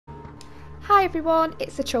Hi everyone,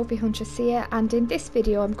 it's the Trophy Huntress here, and in this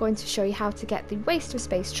video I'm going to show you how to get the Waste of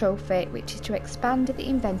Space trophy, which is to expand the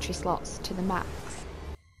inventory slots to the max.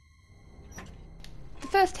 The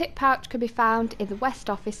first hit pouch can be found in the West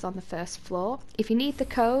office on the first floor. If you need the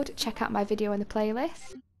code, check out my video in the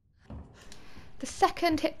playlist. The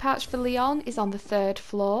second hit pouch for Leon is on the third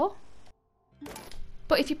floor,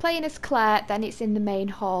 but if you're playing as Claire, then it's in the main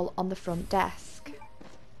hall on the front desk.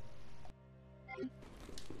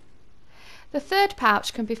 The third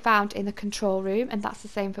pouch can be found in the control room, and that's the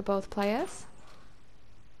same for both players.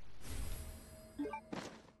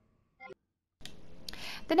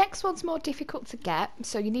 The next one's more difficult to get,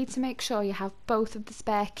 so you need to make sure you have both of the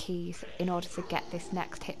spare keys in order to get this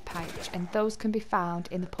next hit pouch, and those can be found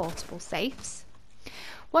in the portable safes.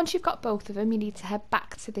 Once you've got both of them, you need to head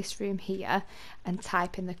back to this room here and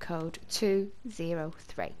type in the code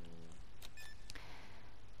 203.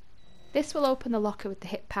 This will open the locker with the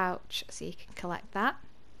hit pouch, so you can collect that.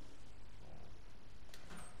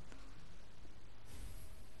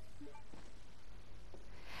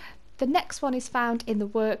 The next one is found in the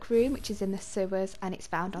workroom, which is in the sewers, and it's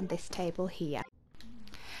found on this table here.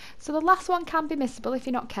 So the last one can be missable if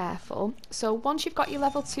you're not careful. So once you've got your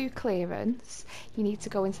level 2 clearance, you need to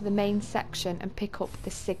go into the main section and pick up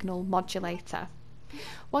the signal modulator.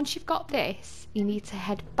 Once you've got this, you need to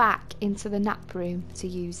head back into the nap room to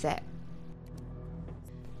use it.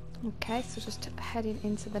 Okay, so just heading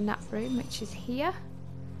into the nap room, which is here.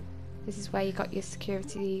 This is where you got your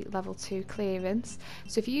security level 2 clearance.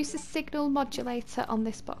 So if you use the signal modulator on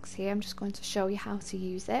this box here, I'm just going to show you how to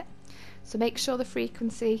use it. So make sure the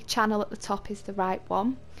frequency channel at the top is the right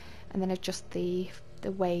one, and then adjust the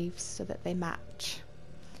waves so that they match.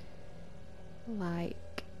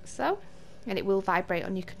 Like so. And it will vibrate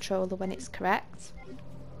on your controller when it's correct.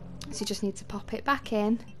 So you just need to pop it back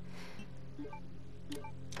in,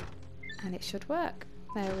 and it should work.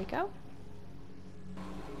 There we go.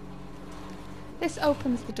 This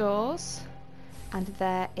opens the doors, and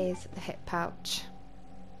there is the hit pouch.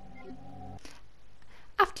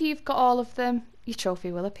 After you've got all of them, your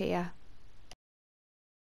trophy will appear.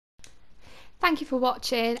 Thank you for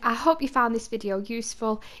watching. I hope you found this video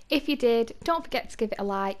useful. If you did, don't forget to give it a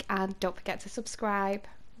like and don't forget to subscribe.